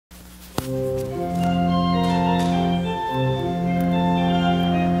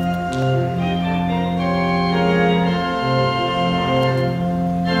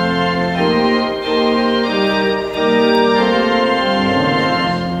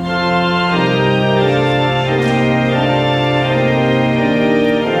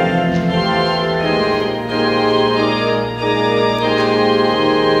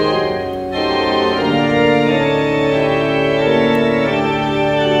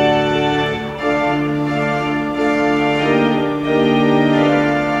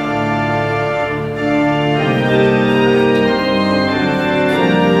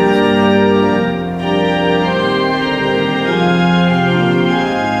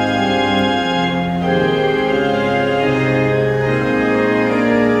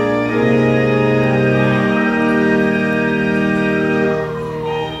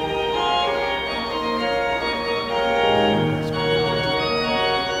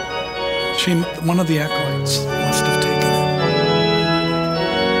One of the acolytes must have taken it.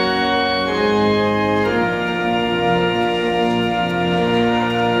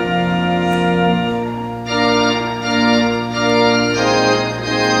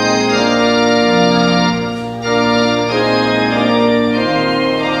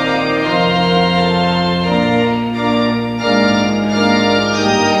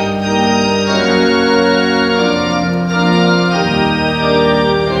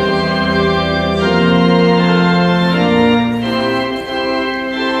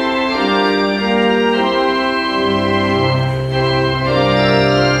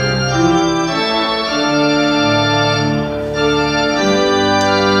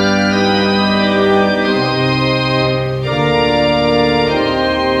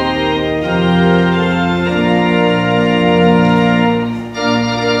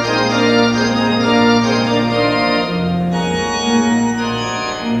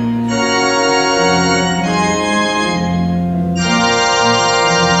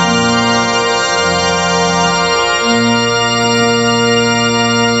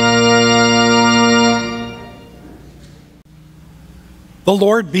 The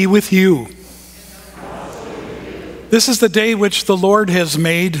Lord be with you. This is the day which the Lord has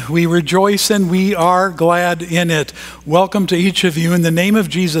made. We rejoice and we are glad in it. Welcome to each of you in the name of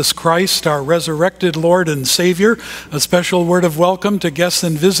Jesus Christ, our resurrected Lord and Savior. A special word of welcome to guests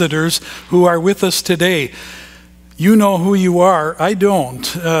and visitors who are with us today. You know who you are. I don't.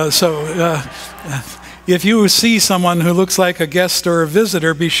 If you see someone who looks like a guest or a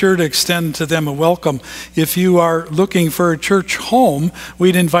visitor, be sure to extend to them a welcome. If you are looking for a church home,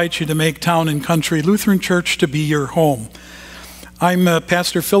 we'd invite you to make Town and Country Lutheran Church to be your home. I'm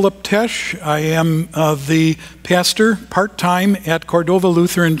Pastor Philip Tesch. I am the pastor part-time at Cordova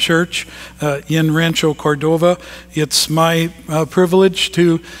Lutheran Church in Rancho Cordova. It's my privilege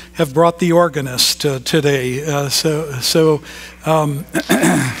to have brought the organist today.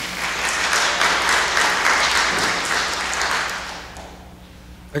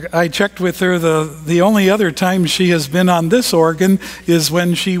 I checked with her. The only other time she has been on this organ is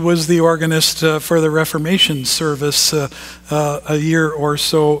when she was the organist for the Reformation service a year or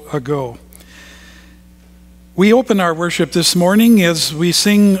so ago. We open our worship this morning as we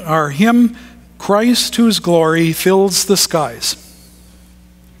sing our hymn, Christ whose glory fills the skies.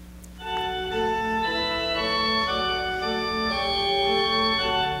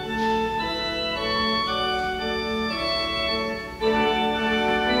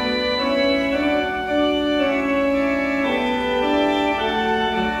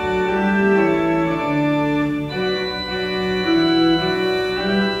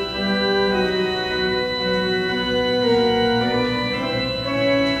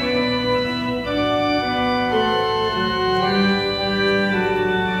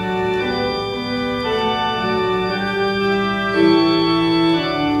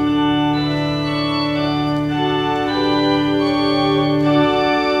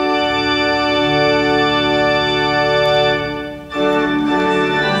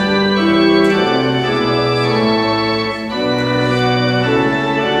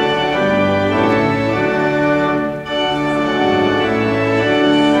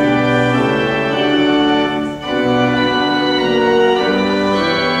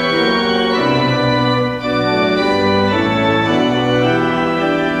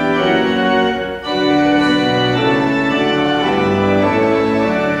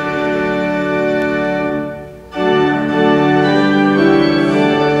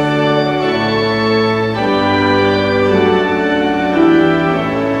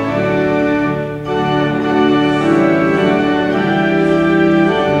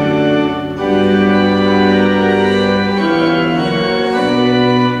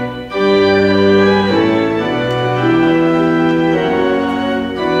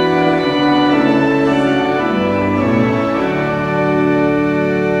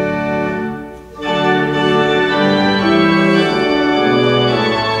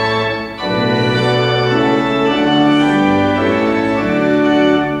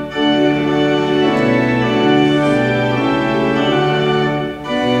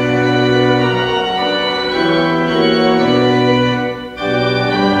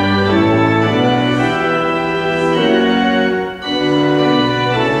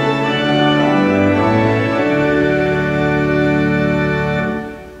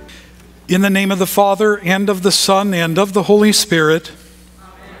 In the name of the Father, and of the Son, and of the Holy Spirit.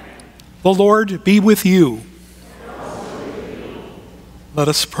 Amen. The Lord be with you. And also with you. Let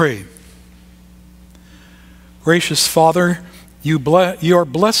us pray. Gracious Father, your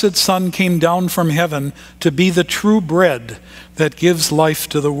blessed Son came down from heaven to be the true bread that gives life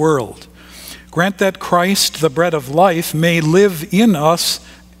to the world. Grant that Christ, the bread of life, may live in us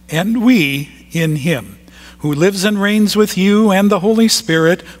and we in him, who lives and reigns with you and the Holy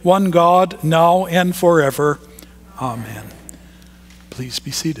Spirit, one God, now and forever. Amen. Please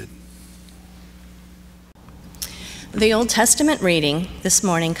be seated. The Old Testament reading this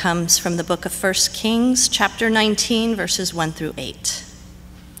morning comes from the book of 1 Kings, chapter 19, verses 1 through 8.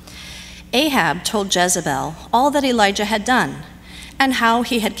 Ahab told Jezebel all that Elijah had done and how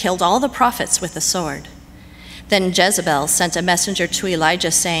he had killed all the prophets with the sword. Then Jezebel sent a messenger to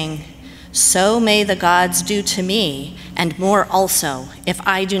Elijah saying, "So may the gods do to me, and more also, if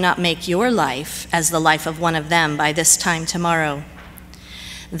I do not make your life as the life of one of them by this time tomorrow."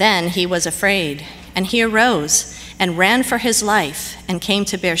 Then he was afraid, and he arose and ran for his life and came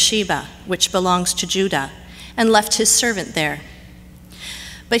to Beersheba, which belongs to Judah, and left his servant there.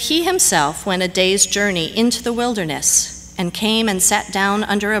 But he himself went a day's journey into the wilderness and came and sat down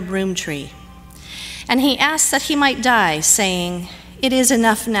under a broom tree. And he asked that he might die, saying, "It is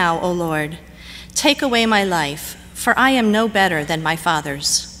enough now, O Lord. Take away my life, for I am no better than my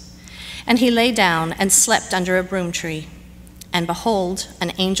fathers." And he lay down and slept under a broom tree. And behold,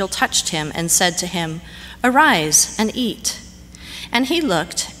 an angel touched him and said to him, "Arise and eat." And he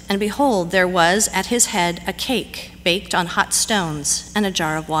looked, and behold, there was at his head a cake baked on hot stones and a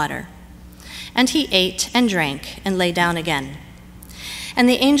jar of water. And he ate and drank and lay down again. And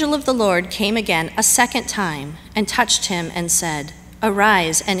the angel of the Lord came again a second time and touched him and said,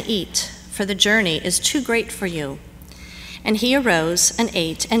 "Arise and eat, for the journey is too great for you." And he arose and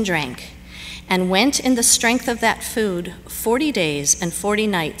ate and drank, and went in the strength of that food 40 days and 40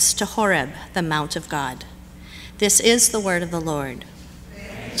 nights to Horeb, the mount of God. This is the word of the Lord.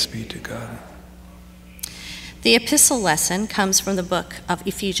 Thanks be to God. The epistle lesson comes from the book of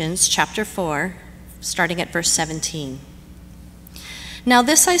Ephesians, chapter 4, starting at verse 17. "Now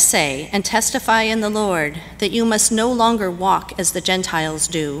this I say and testify in the Lord, that you must no longer walk as the Gentiles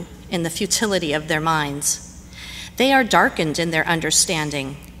do, in the futility of their minds. They are darkened in their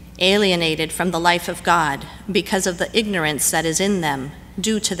understanding, alienated from the life of God because of the ignorance that is in them,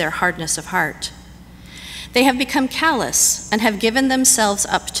 due to their hardness of heart. They have become callous and have given themselves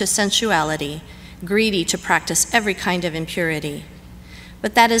up to sensuality, greedy to practice every kind of impurity.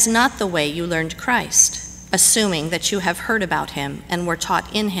 But that is not the way you learned Christ, assuming that you have heard about him and were taught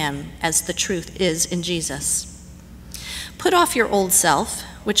in him as the truth is in Jesus. Put off your old self,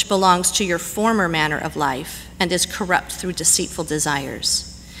 which belongs to your former manner of life and is corrupt through deceitful desires,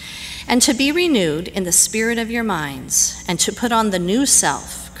 and to be renewed in the spirit of your minds, and to put on the new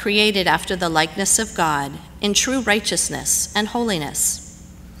self, created after the likeness of God in true righteousness and holiness.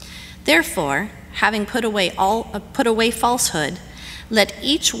 Therefore, having put away falsehood, let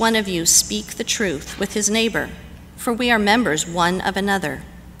each one of you speak the truth with his neighbor, for we are members one of another.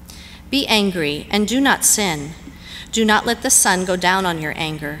 Be angry and do not sin. Do not let the sun go down on your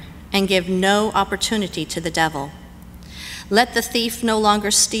anger, and give no opportunity to the devil. Let the thief no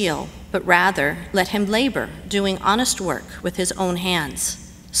longer steal, but rather let him labor, doing honest work with his own hands,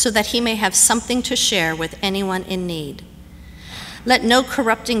 so that he may have something to share with anyone in need. Let no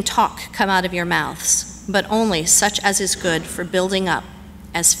corrupting talk come out of your mouths, but only such as is good for building up,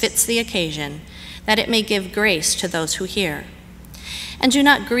 as fits the occasion, that it may give grace to those who hear. And do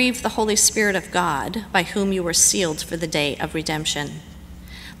not grieve the Holy Spirit of God, by whom you were sealed for the day of redemption.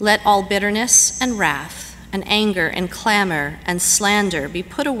 Let all bitterness and wrath and anger and clamor and slander be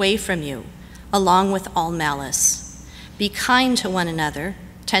put away from you, along with all malice. Be kind to one another,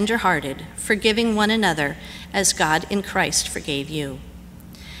 tender-hearted, forgiving one another, as God in Christ forgave you.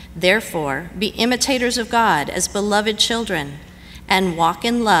 Therefore, be imitators of God as beloved children, and walk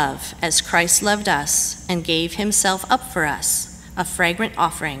in love as Christ loved us and gave himself up for us, a fragrant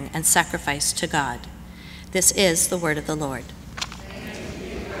offering and sacrifice to God. This is the word of the Lord. Thanks be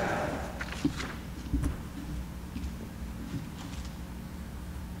to God.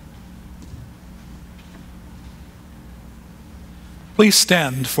 Please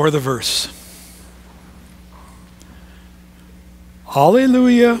stand for the verse.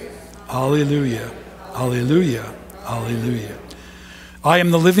 Alleluia, alleluia, alleluia, alleluia. I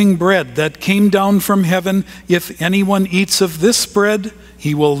am the living bread that came down from heaven. If anyone eats of this bread,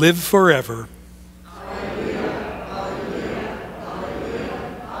 he will live forever. Alleluia, alleluia,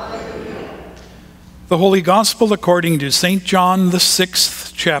 alleluia, alleluia. The Holy Gospel according to St. John, the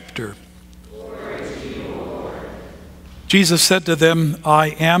 6th chapter. Jesus said to them,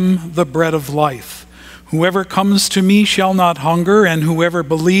 I am the bread of life. Whoever comes to me shall not hunger, and whoever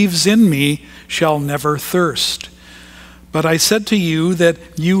believes in me shall never thirst. But I said to you that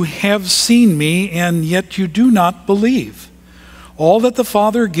you have seen me, and yet you do not believe. All that the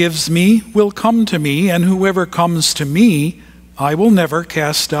Father gives me will come to me, and whoever comes to me I will never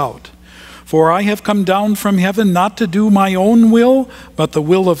cast out. For I have come down from heaven not to do my own will, but the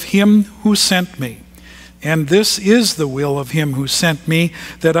will of him who sent me. And this is the will of him who sent me,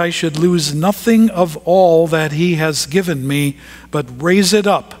 that I should lose nothing of all that he has given me, but raise it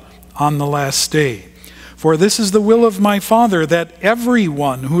up on the last day. For this is the will of my Father, that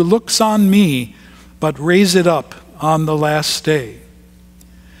everyone who looks on me, but raise it up on the last day.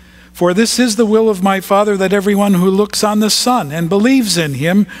 For this is the will of my Father, that everyone who looks on the Son and believes in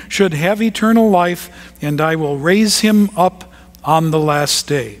him should have eternal life, and I will raise him up on the last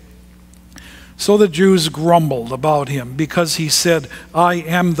day. So the Jews grumbled about him, because he said, I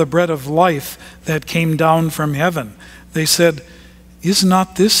am the bread of life that came down from heaven. They said, Is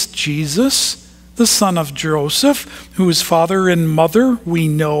not this Jesus, the son of Joseph, whose father and mother we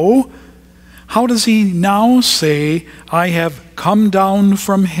know? How does he now say, I have come down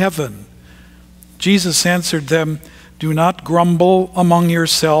from heaven? Jesus answered them, Do not grumble among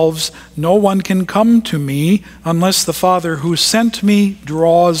yourselves. No one can come to me unless the Father who sent me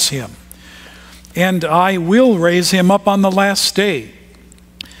draws him. And I will raise him up on the last day.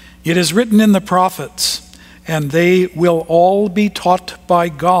 It is written in the prophets, and they will all be taught by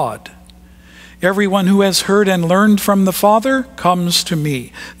God. Everyone who has heard and learned from the Father comes to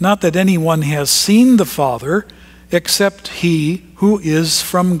me. Not that anyone has seen the Father, except he who is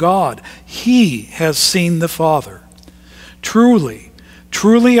from God. He has seen the Father. Truly,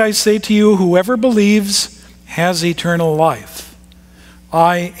 truly I say to you, whoever believes has eternal life.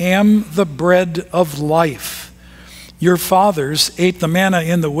 I am the bread of life. Your fathers ate the manna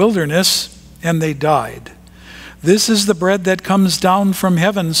in the wilderness, and they died. This is the bread that comes down from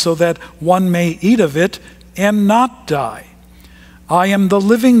heaven, so that one may eat of it and not die. I am the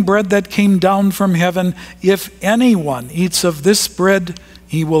living bread that came down from heaven. If anyone eats of this bread,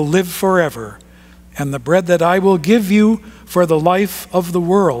 he will live forever. And the bread that I will give you for the life of the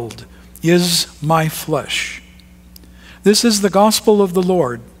world is my flesh. This is the gospel of the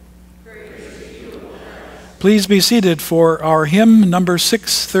Lord. Please be seated for our hymn number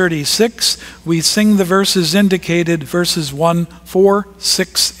 636. We sing the verses indicated, verses 1, 4,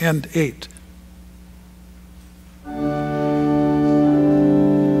 6, and 8.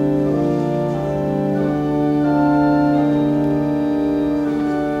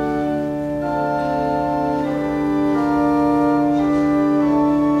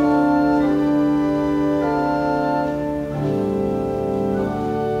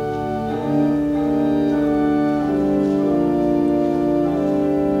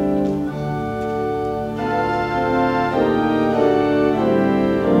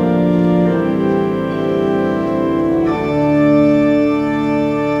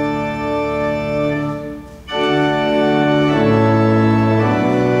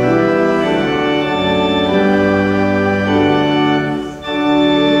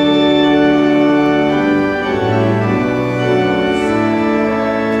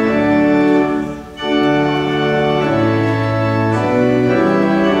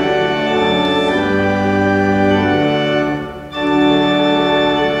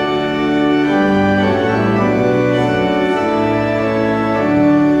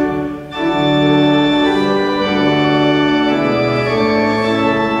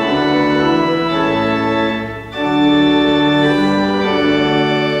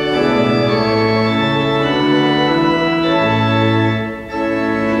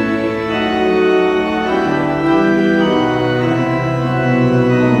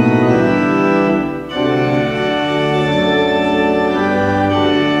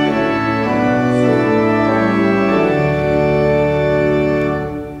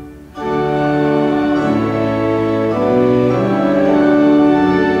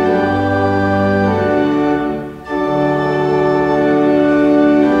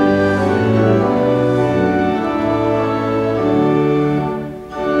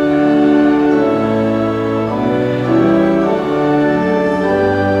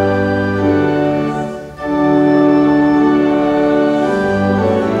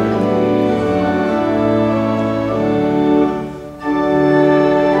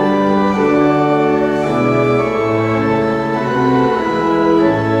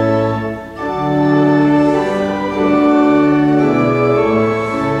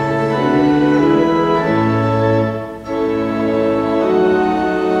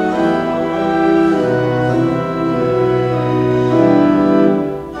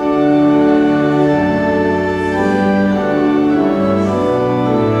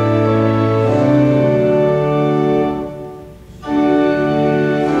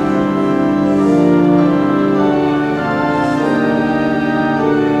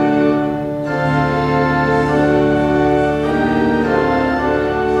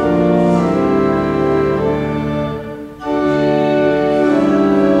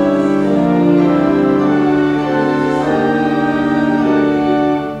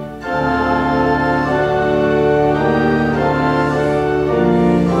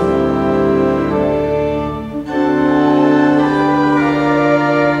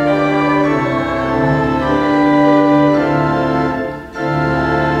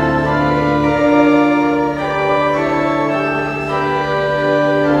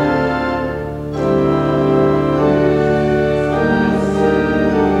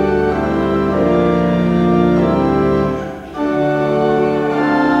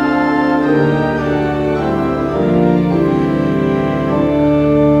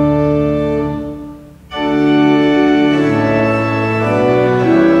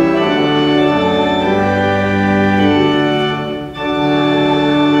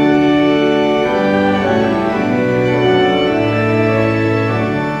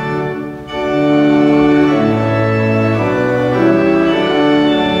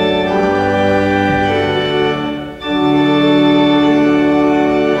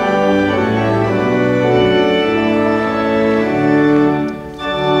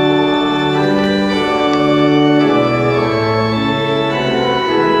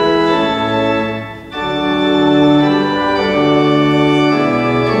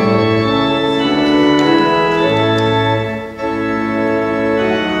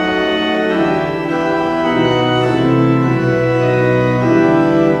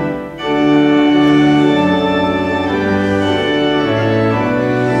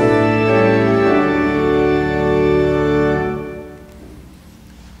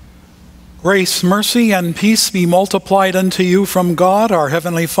 Grace, mercy, and peace be multiplied unto you from God, our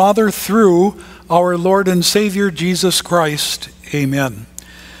Heavenly Father, through our Lord and Savior, Jesus Christ. Amen.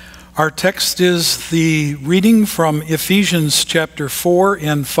 Our text is the reading from Ephesians chapter 4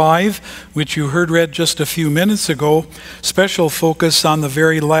 and 5, which you heard read just a few minutes ago. Special focus on the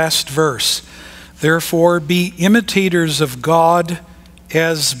very last verse. Therefore, be imitators of God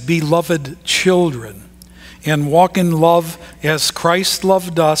as beloved children, and walk in love as Christ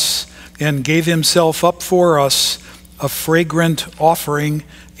loved us and gave himself up for us, a fragrant offering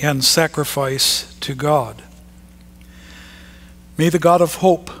and sacrifice to God. May the God of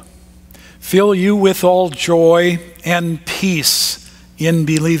hope fill you with all joy and peace in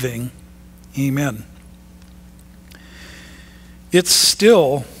believing. Amen. It's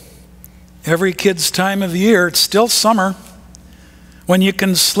still every kid's time of year. It's still summer, when you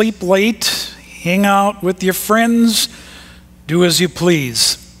can sleep late, hang out with your friends, do as you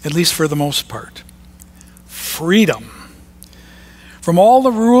please. At least for the most part. Freedom from all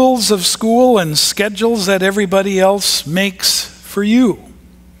the rules of school and schedules that everybody else makes for you.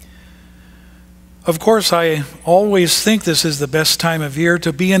 Of course, I always think this is the best time of year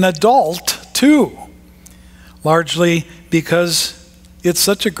to be an adult, too. Largely because it's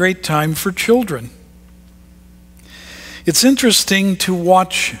such a great time for children. It's interesting to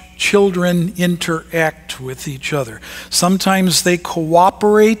watch children interact with each other. Sometimes they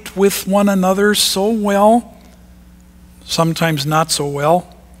cooperate with one another so well, sometimes not so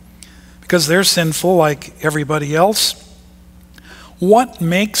well, because they're sinful like everybody else. What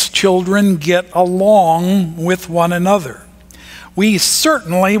makes children get along with one another? We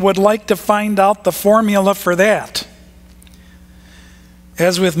certainly would like to find out the formula for that.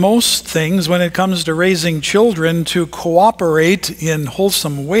 As with most things, when it comes to raising children to cooperate in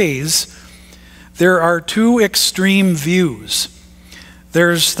wholesome ways, there are two extreme views.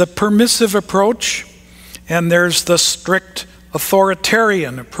 There's the permissive approach, and there's the strict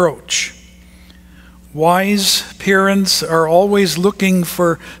authoritarian approach. Wise parents are always looking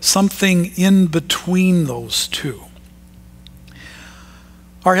for something in between those two.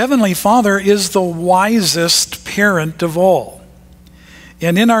 Our Heavenly Father is the wisest parent of all.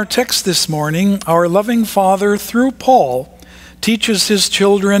 And in our text this morning, our loving Father, through Paul, teaches his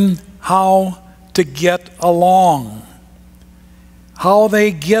children how to get along. How they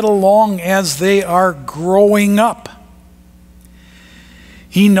get along as they are growing up.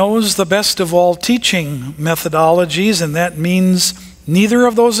 He knows the best of all teaching methodologies, and that means neither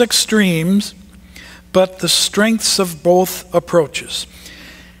of those extremes, but the strengths of both approaches.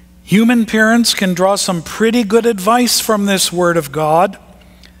 Human parents can draw some pretty good advice from this Word of God,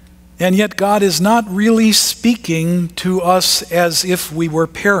 and yet God is not really speaking to us as if we were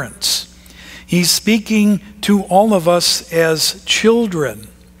parents. He's speaking to all of us as children,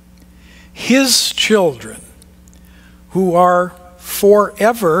 His children, who are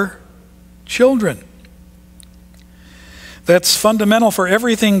forever children. That's fundamental for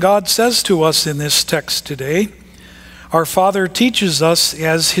everything God says to us in this text today. Our Father teaches us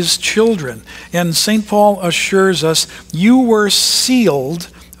as His children, and St. Paul assures us, you were sealed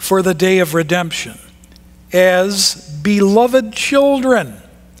for the day of redemption as beloved children.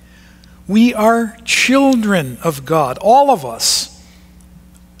 We are children of God, all of us,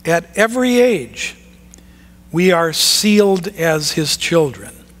 at every age. We are sealed as His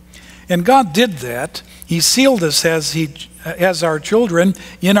children. And God did that. He sealed us as our children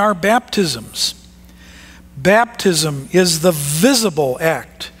in our baptisms. Baptism is the visible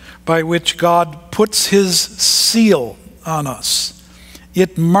act by which God puts His seal on us.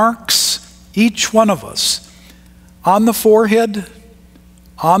 It marks each one of us on the forehead,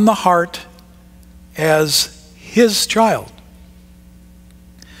 on the heart, as His child.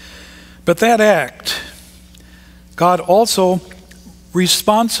 But that act, God also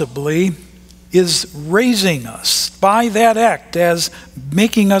responsibly is raising us by that act as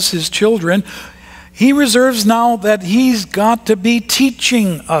making us His children. He reserves now that He's got to be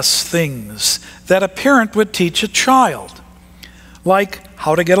teaching us things that a parent would teach a child, like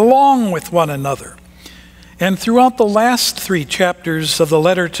how to get along with one another. And throughout the last 3 chapters of the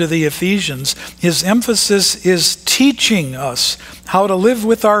letter to the Ephesians, his emphasis is teaching us how to live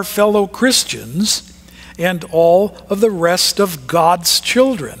with our fellow Christians and all of the rest of God's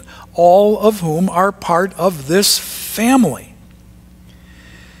children, all of whom are part of this family.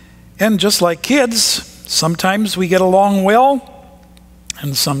 And just like kids, sometimes we get along well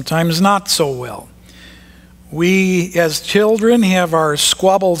and sometimes not so well. We, as children, have our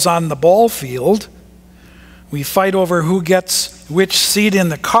squabbles on the ball field. We fight over who gets which seat in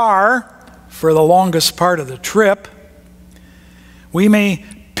the car for the longest part of the trip. We may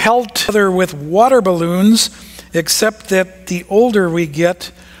pelt other with water balloons, except that the older we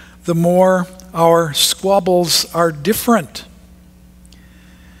get, the more our squabbles are different.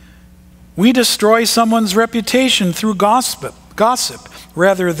 We destroy someone's reputation through gossip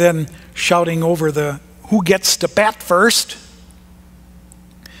rather than shouting over the who gets to bat first.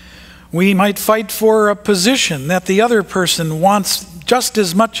 We might fight for a position that the other person wants just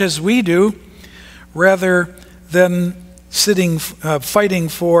as much as we do, rather than fighting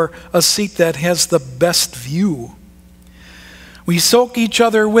for a seat that has the best view. We soak each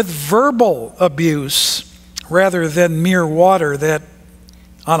other with verbal abuse rather than mere water that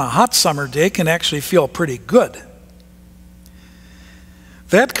on a hot summer day can actually feel pretty good.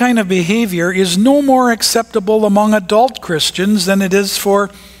 That kind of behavior is no more acceptable among adult Christians than it is for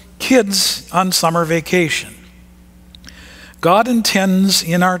kids on summer vacation. God intends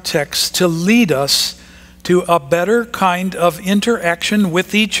in our text to lead us to a better kind of interaction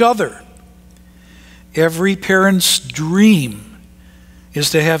with each other. Every parent's dream is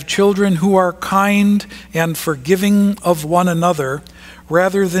to have children who are kind and forgiving of one another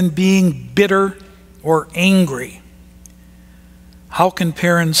rather than being bitter or angry. How can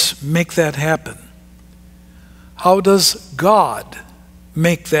parents make that happen? How does God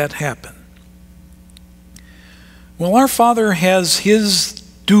make that happen? Well, our Father has His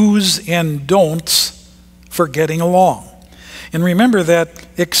do's and don'ts for getting along. And remember that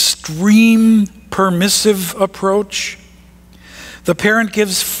extreme permissive approach? The parent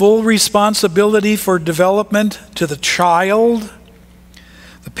gives full responsibility for development to the child.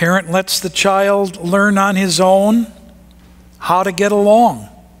 The parent lets the child learn on his own how to get along.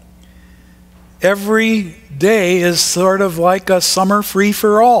 Every day is sort of like a summer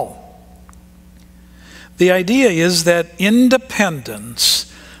free-for-all. The idea is that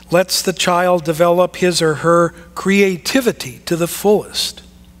independence lets the child develop his or her creativity to the fullest.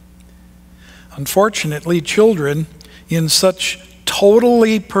 Unfortunately, children in such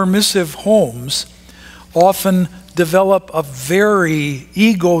totally permissive homes often develop a very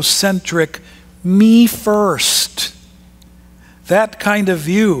egocentric me first. That kind of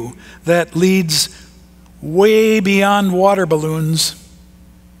view that leads way beyond water balloons.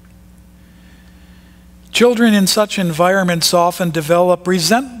 Children in such environments often develop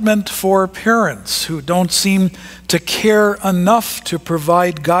resentment for parents who don't seem to care enough to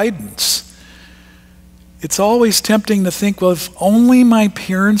provide guidance. It's always tempting to think, well, if only my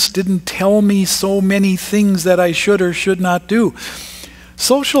parents didn't tell me so many things that I should or should not do.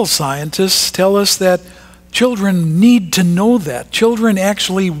 Social scientists tell us that children need to know that. Children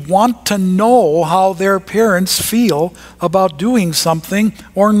actually want to know how their parents feel about doing something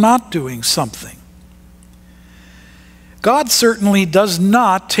or not doing something. God certainly does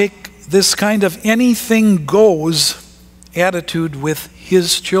not take this kind of anything goes attitude with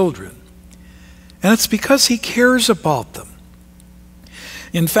His children. And it's because He cares about them.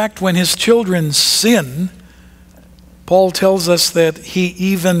 In fact, when His children sin, Paul tells us that He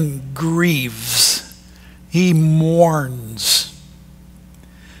even grieves. He mourns.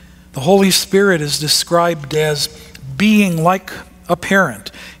 The Holy Spirit is described as being like a parent.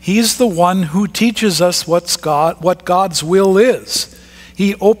 He's the one who teaches us what God's will is.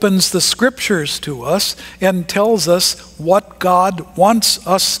 He opens the Scriptures to us and tells us what God wants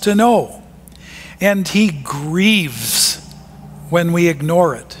us to know. And He grieves when we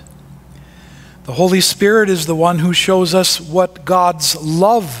ignore it. The Holy Spirit is the one who shows us what God's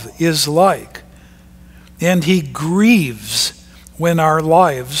love is like. And He grieves when our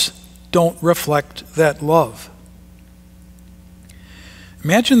lives don't reflect that love.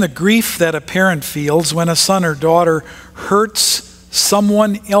 Imagine the grief that a parent feels when a son or daughter hurts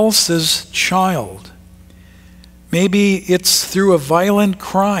someone else's child. Maybe it's through a violent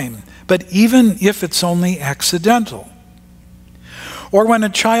crime, but even if it's only accidental. Or when a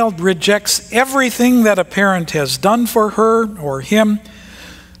child rejects everything that a parent has done for her or him,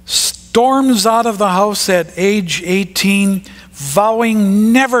 storms out of the house at age 18,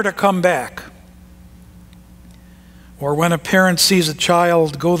 vowing never to come back. Or when a parent sees a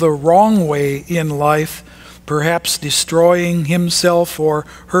child go the wrong way in life, perhaps destroying himself or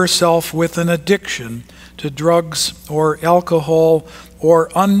herself with an addiction to drugs or alcohol or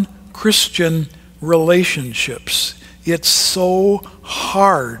unchristian relationships. It's so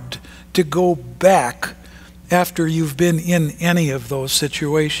hard to go back after you've been in any of those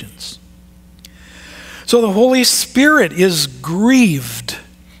situations. So the Holy Spirit is grieved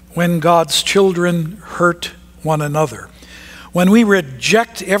when God's children hurt one another. When we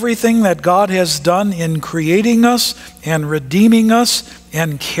reject everything that God has done in creating us and redeeming us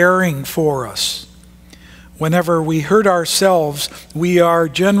and caring for us. Whenever we hurt ourselves, we are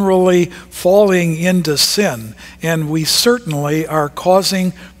generally falling into sin, and we certainly are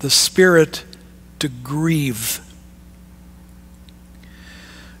causing the Spirit to grieve.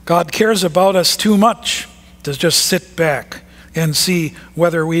 God cares about us too much to just sit back and see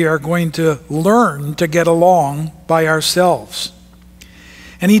whether we are going to learn to get along by ourselves.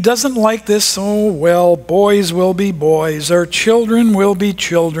 And he doesn't like this, oh, well, boys will be boys, or children will be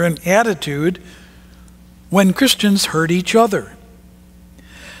children attitude when Christians hurt each other.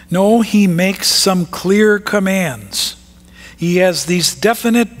 No, he makes some clear commands. He has these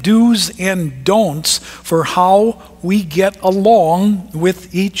definite do's and don'ts for how we get along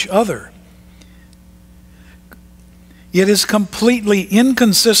with each other. It is completely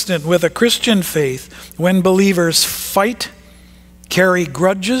inconsistent with a Christian faith when believers fight, carry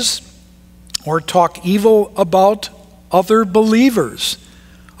grudges, or talk evil about other believers.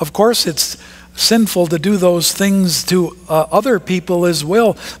 Of course, it's sinful to do those things to other people as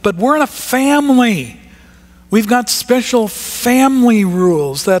well, but we're in a family. We've got special family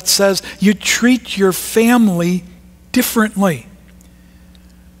rules that says you treat your family differently.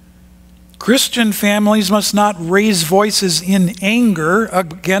 Christian families must not raise voices in anger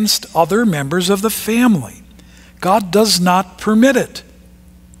against other members of the family. God does not permit it.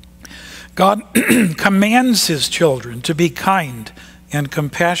 God commands his children to be kind and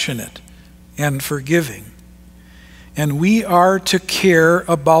compassionate and forgiving. And we are to care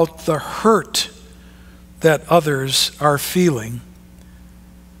about the hurt that others are feeling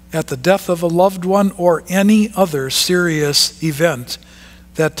at the death of a loved one or any other serious event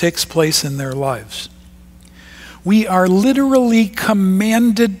that takes place in their lives. We are literally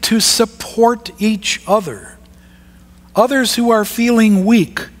commanded to support each other. Others who are feeling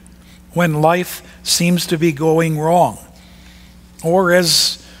weak when life seems to be going wrong. Or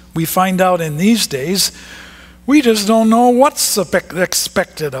as we find out in these days, we just don't know what's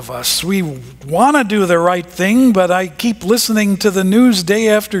expected of us. We want to do the right thing, but I keep listening to the news day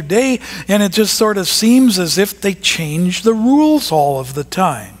after day, and it just sort of seems as if they change the rules all of the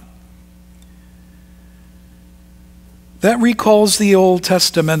time. That recalls the Old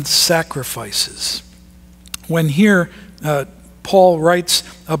Testament sacrifices. When here Paul writes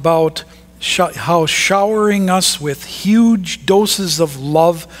about how showering us with huge doses of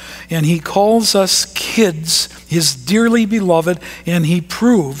love, and he calls us kids, his dearly beloved, and he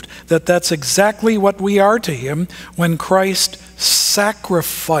proved that that's exactly what we are to him when Christ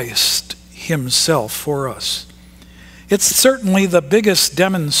sacrificed himself for us. It's certainly the biggest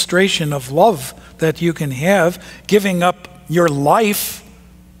demonstration of love that you can have, giving up your life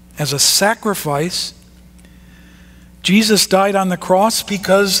as a sacrifice. Jesus died on the cross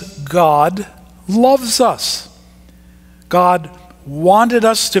because God loves us. God wanted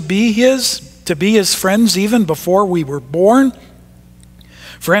us to be his friends even before we were born.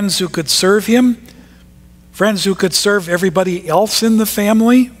 Friends who could serve him. Friends who could serve everybody else in the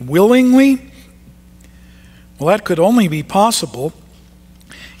family willingly. Well, that could only be possible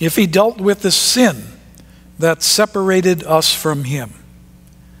if he dealt with the sin that separated us from him.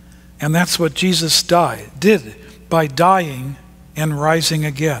 And that's what Jesus did by dying and rising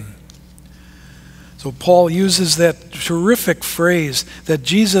again. So Paul uses that terrific phrase that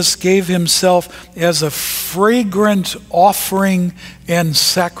Jesus gave himself as a fragrant offering and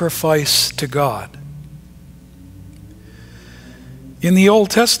sacrifice to God. In the Old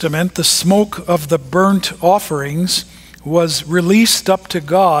Testament, the smoke of the burnt offerings was released up to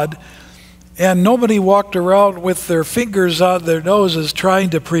God, and nobody walked around with their fingers on their noses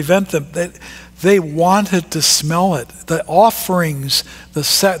trying to prevent them. They wanted to smell it. The offerings,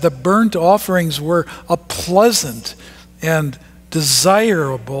 the burnt offerings were a pleasant and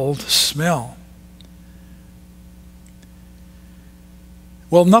desirable smell.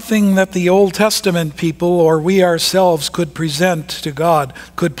 Well, nothing that the Old Testament people or we ourselves could present to God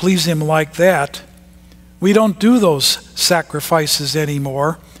could please him like that. We don't do those sacrifices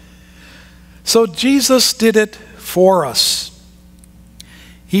anymore. So Jesus did it for us.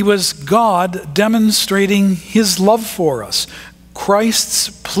 He was God demonstrating his love for us. Christ's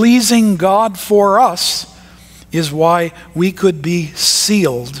pleasing God for us is why we could be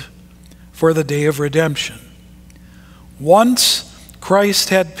sealed for the day of redemption. Once Christ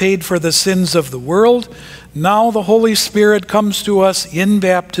had paid for the sins of the world. Now the Holy Spirit comes to us in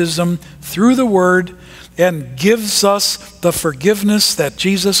baptism through the Word and gives us the forgiveness that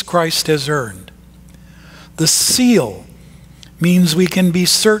Jesus Christ has earned. The seal means we can be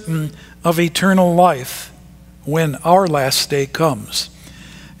certain of eternal life when our last day comes.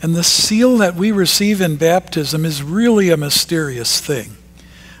 And the seal that we receive in baptism is really a mysterious thing.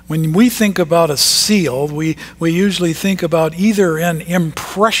 When we think about a seal, we usually think about either an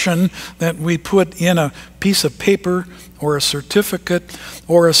impression that we put in a piece of paper or a certificate,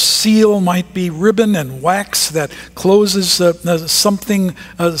 or a seal might be ribbon and wax that closes something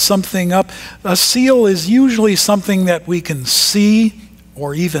up. A seal is usually something that we can see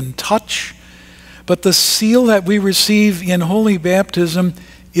or even touch, but the seal that we receive in holy baptism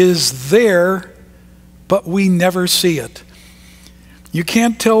is there, but we never see it. You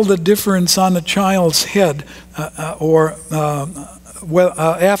can't tell the difference on a child's head after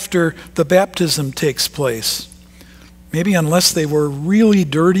the baptism takes place. Maybe unless they were really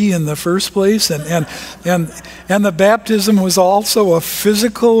dirty in the first place, and the baptism was also a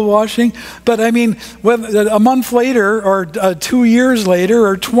physical washing. But I mean, whether a month later, or 2 years later,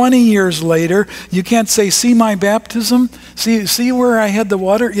 or 20 years later, you can't say, "See my baptism? See where I had the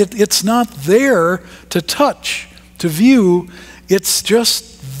water?" It's not there to touch, to view. It's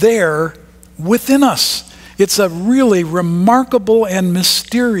just there within us. It's a really remarkable and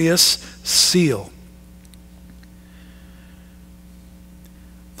mysterious seal.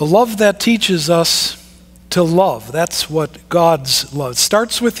 The love that teaches us to love, that's what God's love. It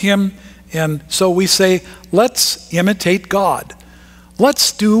starts with Him, and so we say, let's imitate God.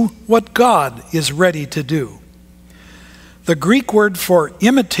 Let's do what God is ready to do. The Greek word for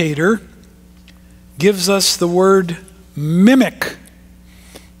imitator gives us the word mimic.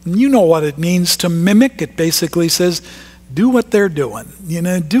 You know what it means to mimic. It basically says, do what they're doing.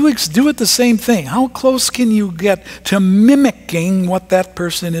 Do it the same thing. How close can you get to mimicking what that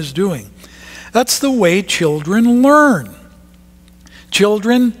person is doing? That's the way children learn.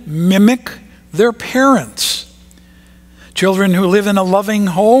 Children mimic their parents. Children who live in a loving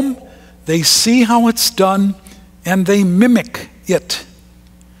home, they see how it's done and they mimic it.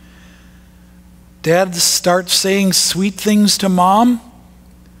 Dads start saying sweet things to mom.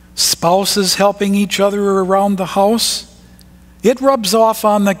 Spouses helping each other around the house. It rubs off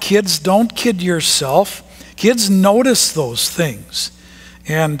on the kids. Don't kid yourself. Kids notice those things,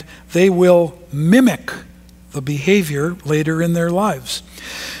 and they will mimic the behavior later in their lives.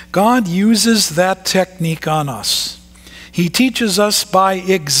 God uses that technique on us. He teaches us by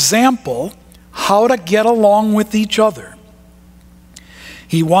example how to get along with each other.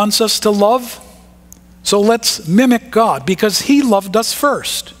 He wants us to love, so let's mimic God because He loved us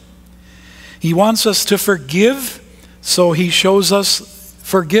first. He wants us to forgive, so He shows us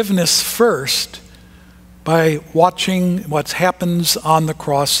forgiveness first by watching what happens on the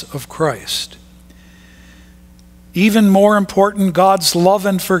cross of Christ. Even more important, God's love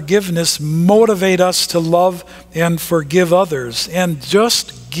and forgiveness motivate us to love and forgive others and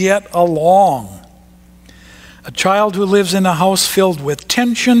just get along. A child who lives in a house filled with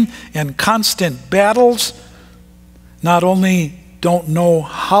tension and constant battles not only don't know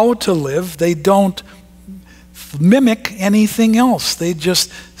how to live, they don't mimic anything else. They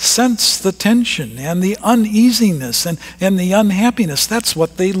just sense the tension and the uneasiness and the unhappiness. That's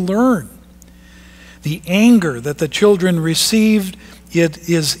what they learn. The anger that the children received, it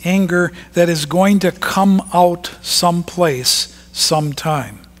is anger that is going to come out someplace,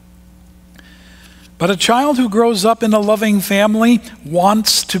 sometime. But a child who grows up in a loving family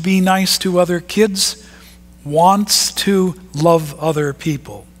wants to be nice to other kids, wants to love other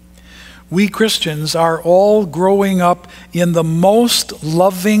people. We Christians are all growing up in the most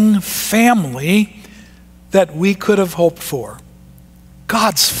loving family that we could have hoped for.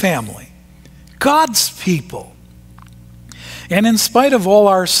 God's family. God's people. And in spite of all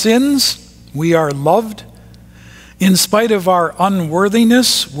our sins, we are loved. In spite of our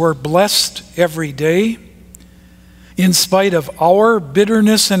unworthiness, we're blessed every day. In spite of our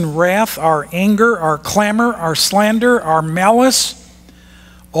bitterness and wrath, our anger, our clamor, our slander, our malice,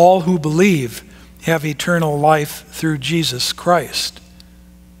 all who believe have eternal life through Jesus Christ.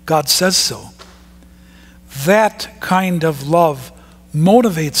 God says so. That kind of love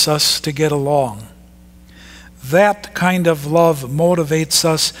motivates us to get along. That kind of love motivates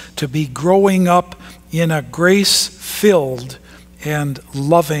us to be growing up in a grace-filled and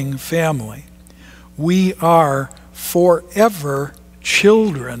loving family. We are forever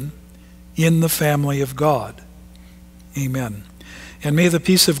children in the family of God. Amen. And may the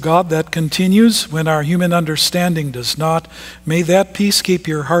peace of God that continues when our human understanding does not, may that peace keep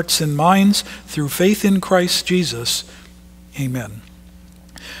your hearts and minds through faith in Christ Jesus. Amen.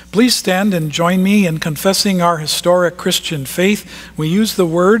 Please stand and join me in confessing our historic Christian faith. We use the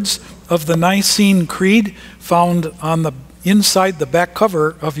words of the Nicene Creed found on inside the back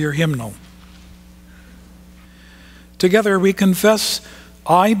cover of your hymnal. Together we confess,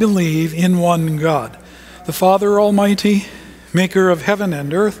 I believe in one God, the Father Almighty, maker of heaven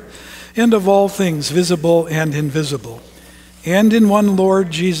and earth, and of all things visible and invisible, and in one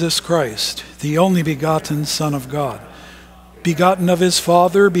Lord Jesus Christ, the only begotten Son of God, begotten of his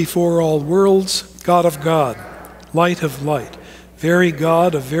Father before all worlds, God of God, light of light, very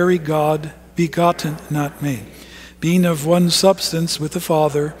God of very God, begotten, not made, being of one substance with the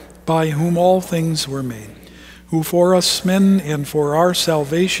Father, by whom all things were made, who for us men and for our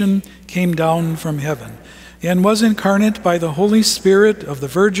salvation came down from heaven, and was incarnate by the Holy Spirit of the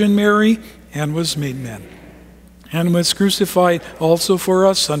Virgin Mary, and was made man, and was crucified also for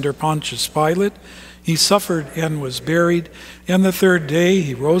us under Pontius Pilate. He suffered and was buried, and the third day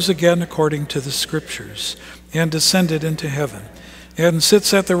he rose again according to the Scriptures, and descended into heaven, and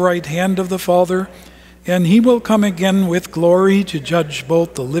sits at the right hand of the Father, and he will come again with glory to judge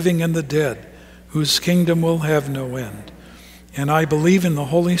both the living and the dead, whose kingdom will have no end. And I believe in the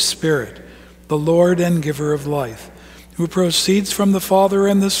Holy Spirit, the Lord and giver of life, who proceeds from the Father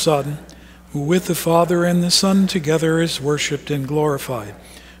and the Son, who with the Father and the Son together is worshipped and glorified,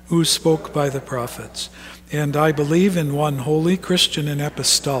 who spoke by the prophets. And I believe in one holy Christian and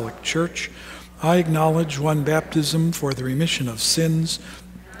apostolic church. I acknowledge one baptism for the remission of sins,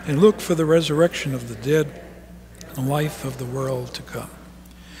 and look for the resurrection of the dead, and the life of the world to come.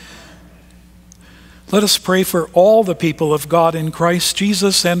 Let us pray for all the people of God in Christ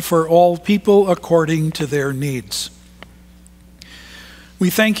Jesus, and for all people according to their needs. We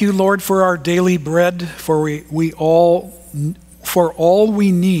thank you, Lord, for our daily bread, for all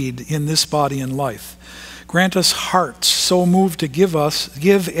we need in this body and life. Grant us hearts so moved to give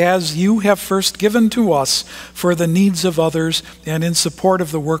as you have first given to us for the needs of others and in support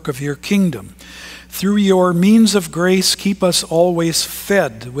of the work of your kingdom. Through your means of grace, keep us always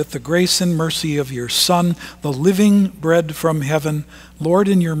fed with the grace and mercy of your Son, the living bread from heaven. Lord,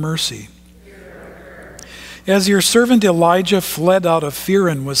 in your mercy. As your servant Elijah fled out of fear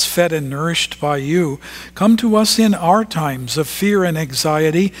and was fed and nourished by you, come to us in our times of fear and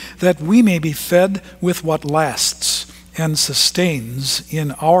anxiety, that we may be fed with what lasts and sustains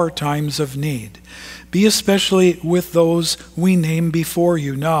in our times of need. Be especially with those we name before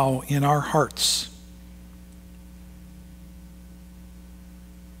you now in our hearts.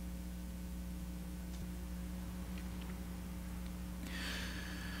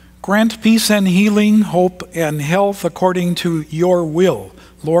 Grant peace and healing, hope and health according to your will,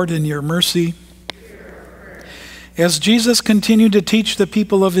 Lord, in your mercy. As Jesus continued to teach the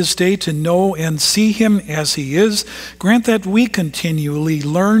people of his day to know and see him as he is, grant that we continually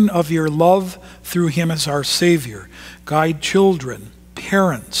learn of your love through him as our Savior. Guide children,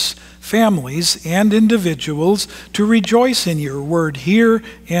 parents, families, and individuals to rejoice in your word here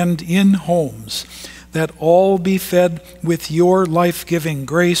and in homes, that all be fed with your life-giving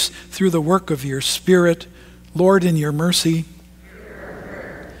grace through the work of your Spirit. Lord, in your mercy.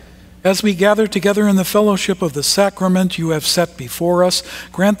 As we gather together in the fellowship of the sacrament you have set before us,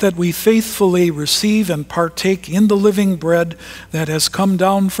 grant that we faithfully receive and partake in the living bread that has come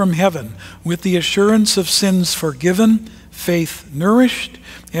down from heaven, with the assurance of sins forgiven, faith nourished,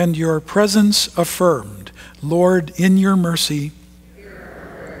 and your presence affirmed. Lord, in your mercy.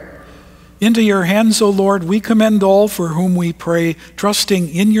 Into your hands, O Lord, we commend all for whom we pray, trusting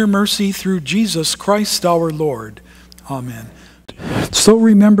in your mercy through Jesus Christ our Lord. Amen. So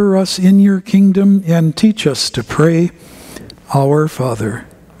remember us in your kingdom and teach us to pray. Our Father,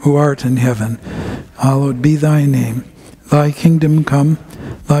 who art in heaven, hallowed be thy name. Thy kingdom come,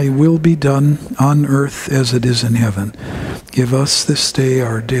 thy will be done on earth as it is in heaven. Give us this day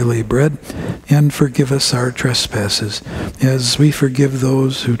our daily bread, and forgive us our trespasses, as we forgive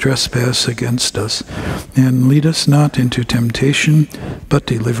those who trespass against us. And lead us not into temptation, but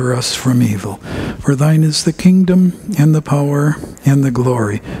deliver us from evil. For thine is the kingdom, and the power, and the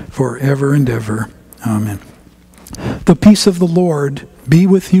glory, forever and ever. Amen. The peace of the Lord be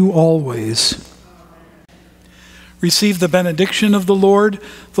with you always. Receive the benediction of the Lord.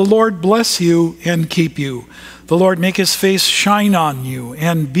 The Lord bless you and keep you. The Lord make his face shine on you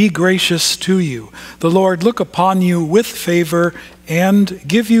and be gracious to you. The Lord look upon you with favor and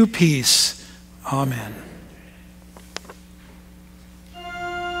give you peace. Amen.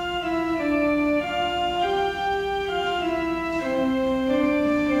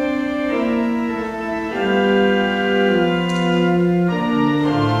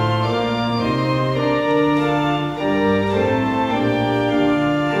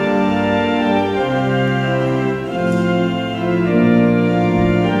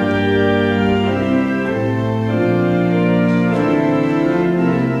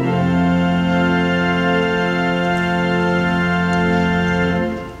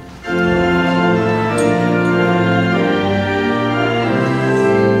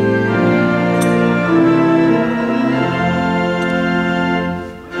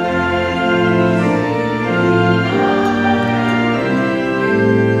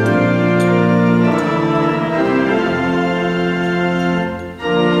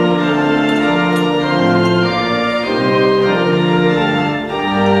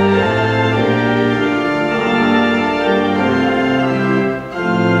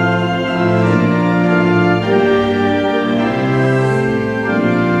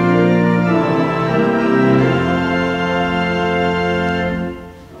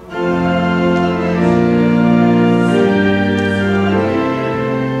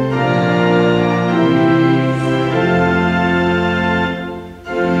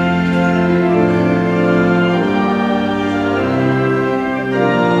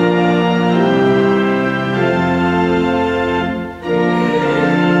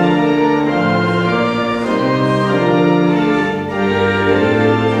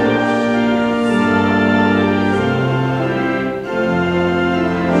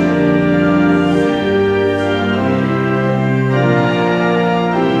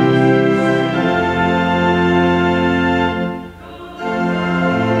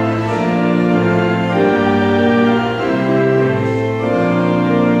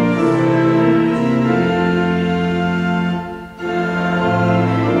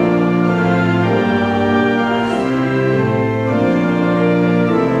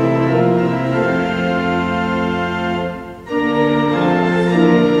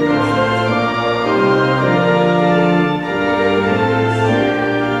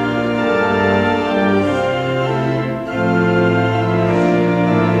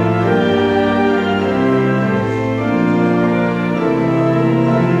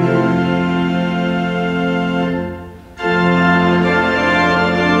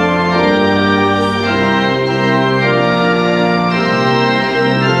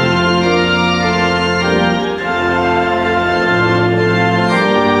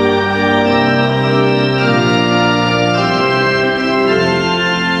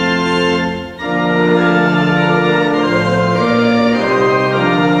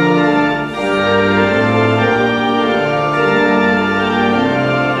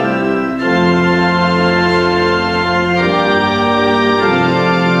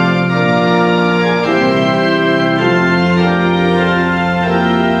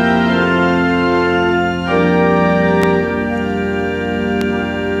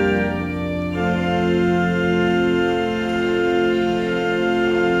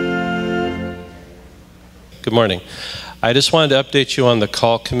 Good morning. I just wanted to update you on the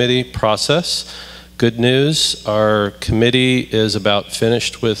call committee process. Good news, our committee is about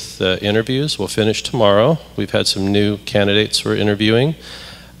finished with interviews. We'll finish tomorrow. We've had some new candidates we're interviewing.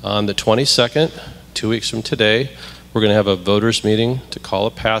 On the 22nd, 2 weeks from today, we're going to have a voters meeting to call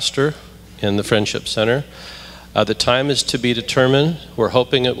a pastor in the Friendship Center. The time is to be determined. We're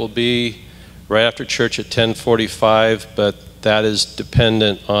hoping it will be right after church at 10:45, but that is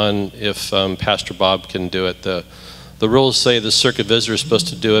dependent on if Pastor Bob can do it. The rules say the circuit visitor is supposed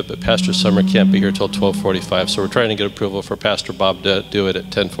to do it, but Pastor Summer can't be here till 12:45, so we're trying to get approval for Pastor Bob to do it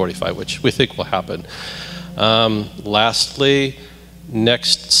at 10:45, which we think will happen. Lastly,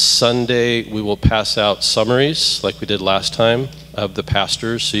 next Sunday we will pass out summaries like we did last time of the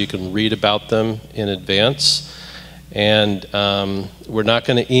pastors, so you can read about them in advance. And we're not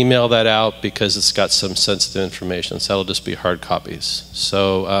going to email that out because it's got some sensitive information, so that'll just be hard copies.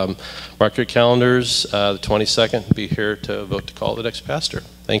 So mark your calendars, the 22nd, be here to vote to call the next pastor.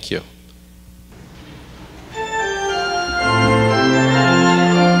 Thank you.